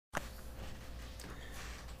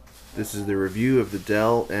This is the review of the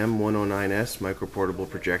Dell M109s microportable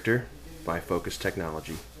projector by Focus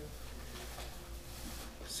Technology.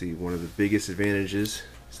 See, one of the biggest advantages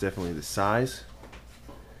is definitely the size.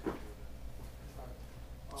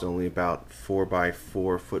 It's only about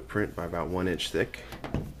 4x4 footprint by about 1 inch thick.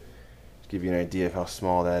 To give you an idea of how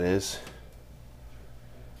small that is.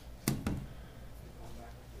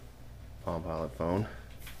 Palm Pilot phone.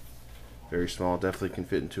 Very small, definitely can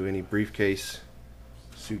fit into any briefcase,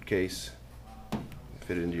 suitcase,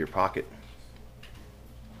 fit it into your pocket.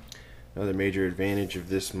 Another major advantage of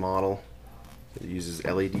this model, it uses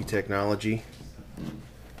LED technology.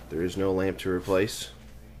 There is no lamp to replace.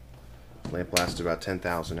 Lamp lasts about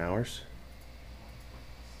 10,000 hours.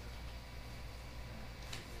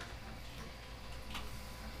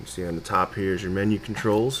 You see on the top here is your menu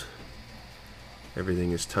controls.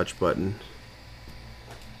 Everything is touch button.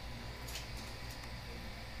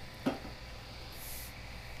 You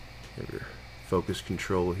have your focus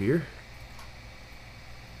control here.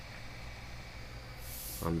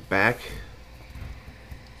 On the back,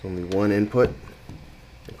 there's only one input.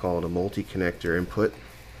 They call it a multi-connector input.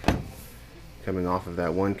 Coming off of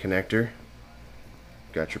that one connector,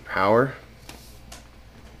 got your power.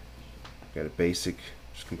 Got a basic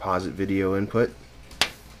just composite video input.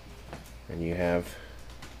 And you have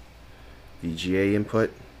VGA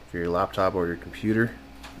input for your laptop or your computer.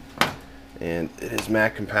 And it is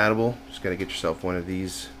Mac compatible. Just got to get yourself one of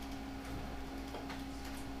these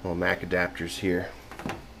little Mac adapters here.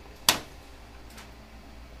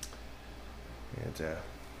 And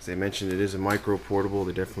as they mentioned, it is a micro portable.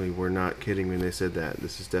 They definitely were not kidding when they said that.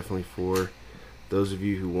 This is definitely for those of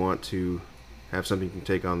you who want to have something you can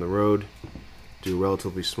take on the road, do a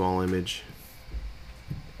relatively small image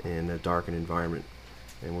in a darkened environment.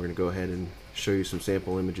 And we're going to go ahead and show you some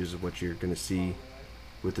sample images of what you're going to see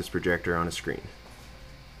with this projector on a screen.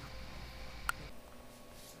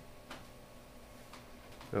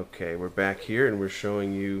 Okay, we're back here and we're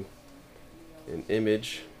showing you an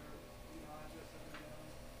image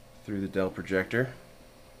through the Dell projector.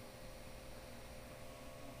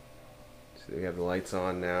 So we have the lights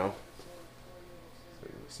on now. So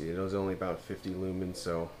you can see it was only about 50 lumens,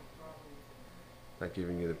 so not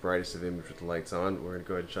giving you the brightest of image with the lights on. We're going to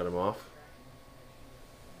go ahead and shut them off.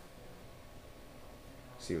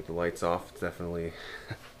 See, with the lights off, it's definitely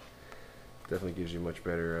definitely gives you much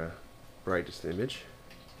better brightest image.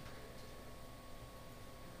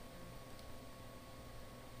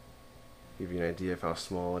 Give you an idea of how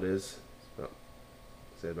small it is. It's about,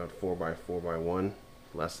 say about 4x4x1,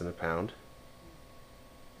 less than a pound.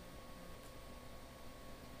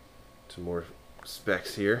 Some more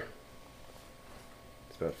specs here.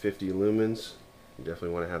 It's about 50 lumens. You definitely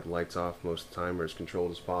want to have the lights off most of the time or as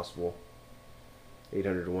controlled as possible.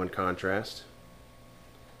 800:1 contrast.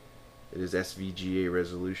 It is SVGA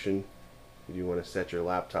resolution. You do want to set your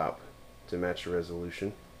laptop to match the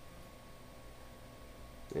resolution.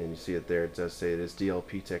 And you see it there, it does say it is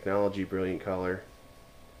DLP technology, brilliant color,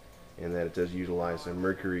 and that it does utilize a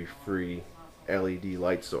mercury-free LED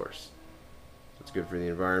light source. So it's good for the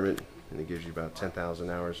environment, and it gives you about 10,000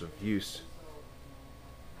 hours of use.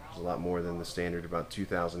 It's a lot more than the standard, about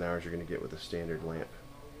 2,000 hours you're going to get with a standard lamp.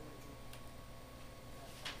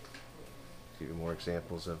 Give you more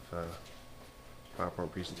examples of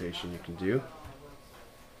PowerPoint presentation you can do.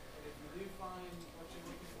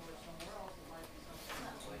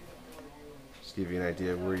 Just give you an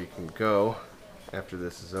idea of where you can go after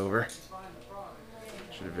this is over.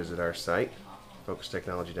 You should visit our site,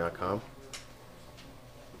 focustechnology.com.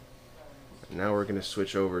 Now we're going to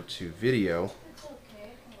switch over to video.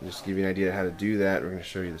 And just to give you an idea of how to do that, we're going to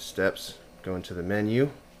show you the steps. Go into the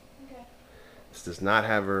menu. This does not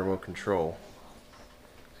have a remote control.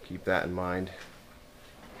 So keep that in mind.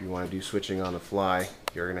 If you want to do switching on the fly,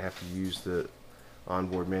 you're going to have to use the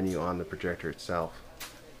onboard menu on the projector itself.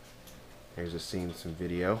 Here's a scene with some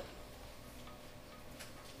video.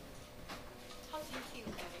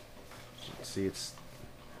 You can see it's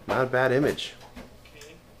not a bad image.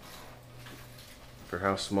 For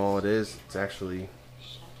how small it is, it's actually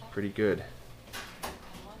pretty good.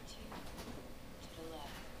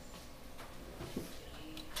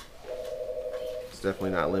 It's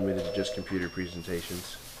definitely not limited to just computer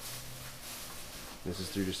presentations. This is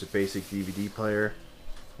through just a basic DVD player.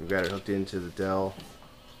 We've got it hooked into the Dell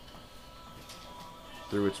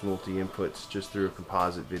through its multi-inputs, just through a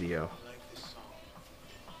composite video.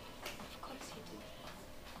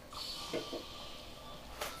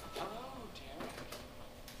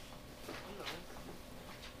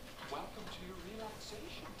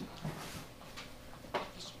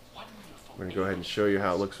 We're going to go ahead and show you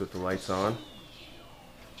how it looks with the lights on.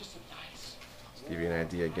 Give you an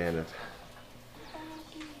idea again of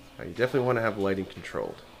how you definitely want to have lighting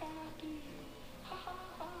controlled.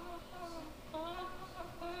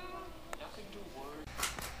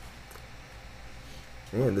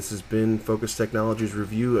 And this has been Focus Technologies'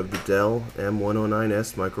 review of the Dell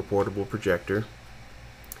M109s micro-portable projector.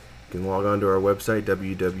 You can log on to our website,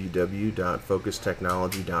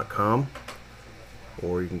 www.focustechnology.com,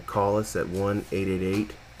 or you can call us at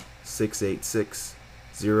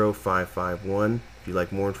 1-888-686-0551 if you'd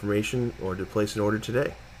like more information or to place an order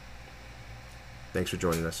today. Thanks for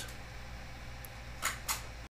joining us.